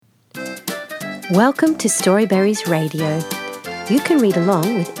Welcome to Storyberries Radio. You can read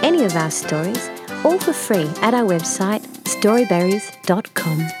along with any of our stories, all for free at our website,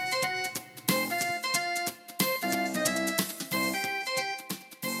 storyberries.com.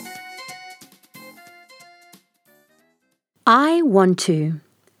 I Want To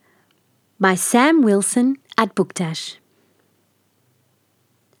by Sam Wilson at Bookdash.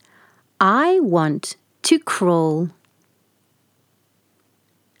 I want to crawl.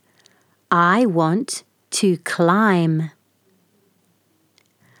 I want to climb.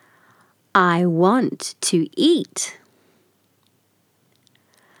 I want to eat.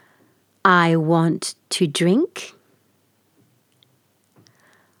 I want to drink.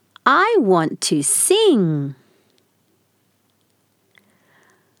 I want to sing.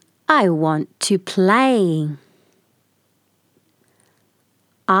 I want to play.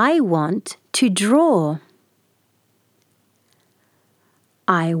 I want to draw.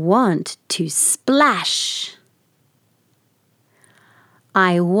 I want to splash.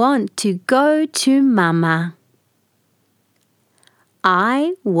 I want to go to Mama.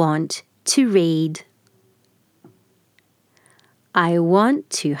 I want to read. I want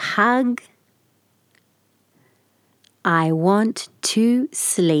to hug. I want to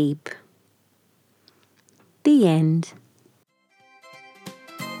sleep. The end.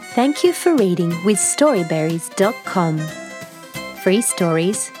 Thank you for reading with Storyberries.com. Free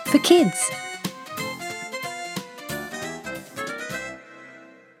stories for kids.